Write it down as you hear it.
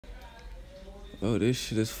Oh, this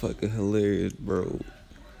shit is fucking hilarious, bro.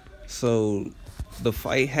 So, the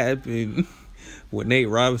fight happened with Nate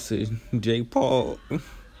Robinson, Jake Paul.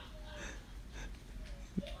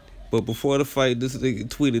 But before the fight, this nigga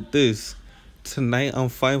tweeted this. Tonight, I'm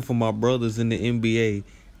fighting for my brothers in the NBA,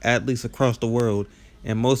 athletes across the world,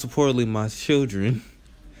 and most importantly, my children.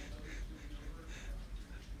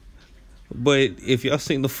 But if y'all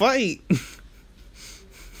seen the fight,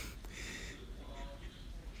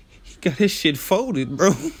 he got his shit folded,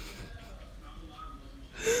 bro.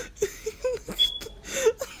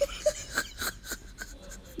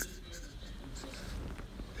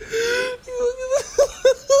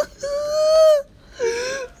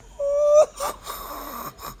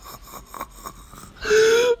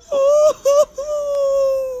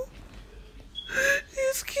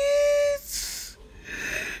 His kids.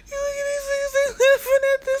 You look at these niggas, they laughing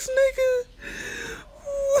at this nigga.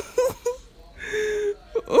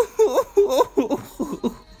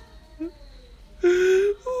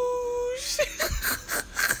 Oh, shit.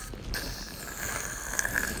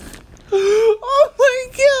 Oh my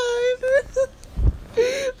god.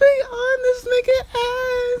 They on this nigga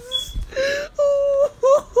ass.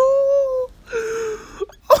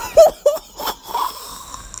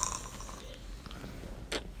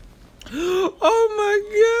 Oh my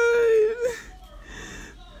god.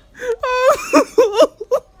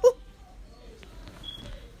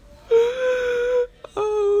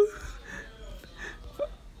 Oh.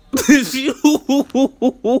 This you.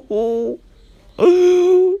 Oh,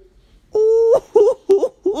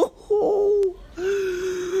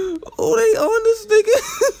 they on this nigga.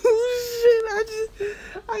 Shit,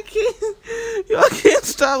 I can't. Yo, I can't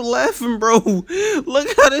stop laughing, bro.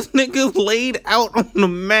 Look how this nigga laid out on the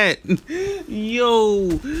mat.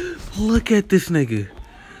 Yo, look at this nigga.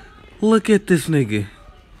 Look at this nigga.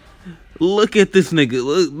 Look at this nigga.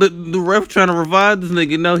 Look, the ref trying to revive this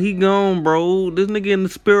nigga. No, he gone, bro. This nigga in the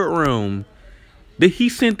spirit realm. He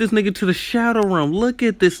sent this nigga to the shadow realm. Look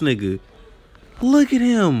at this nigga. Look at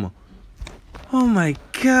him. Oh my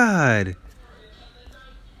god.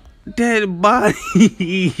 Dead body.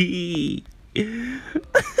 This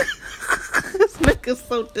nigga's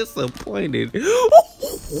so disappointed.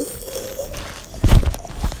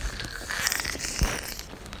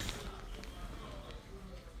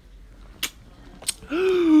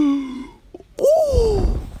 Ooh.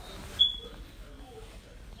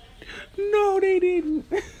 No, they didn't.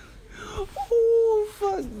 Oh,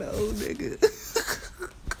 fuck no, nigga.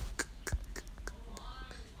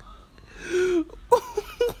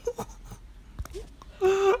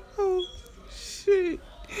 Oh, shit.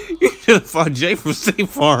 You should have fought Jay from State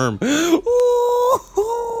Farm. Ooh.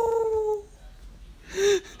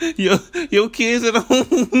 Your kids at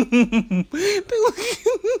home.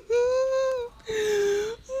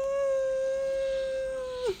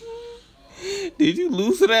 Did you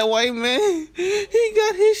lose to that white man? He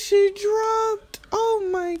got his shit dropped. Oh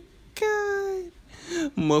my god.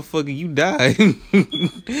 Motherfucker, you died. This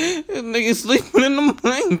nigga sleeping in the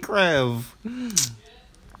Minecraft.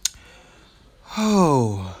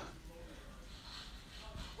 Oh.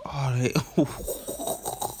 Oh, they.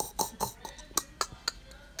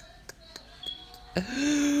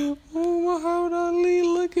 Oh, Muhammad Ali,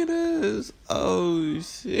 look at this. Oh,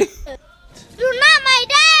 shit. You're not my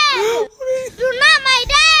dad! You're not my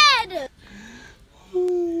dad!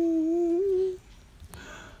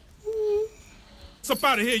 Up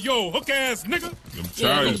out of here, yo, hook ass nigga. I'm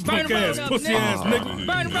tired. Hook ass, pussy ass nigga.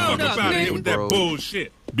 Burn the Fuck road up up, out of here nigga. with that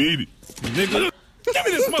bullshit. Beat it. Nigga. Give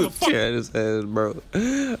me this motherfucker. Chat his ass, bro.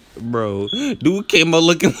 Bro, dude came up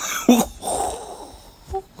looking like.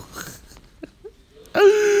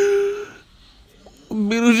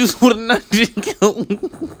 Beetlejuice would have knocked you out.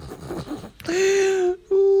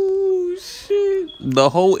 Oh, shit. The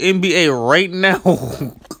whole NBA right now.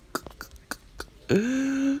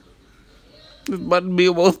 It's about to be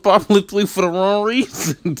the most popular tweet for the wrong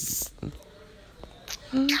reasons.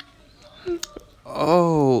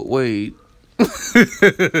 Oh, wait.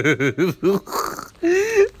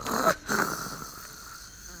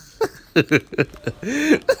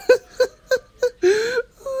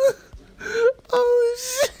 Oh,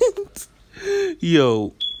 shit.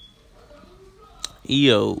 Yo.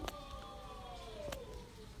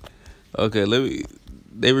 Okay,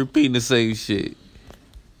 they repeating the same shit.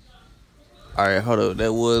 Alright, hold up.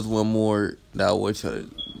 That was one more that I want you to.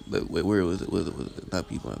 Wait, where was it? Was it? Not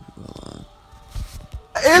people. Hold on.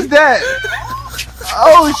 Is that?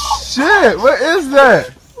 Oh shit! What is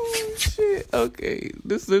that? Oh shit! Okay,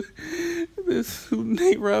 this who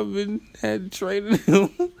Nate Robin had traded him,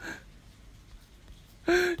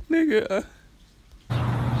 nigga.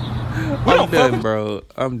 I'm done, bro.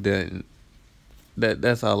 I'm done.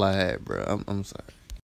 That's all I had, bro. I'm sorry.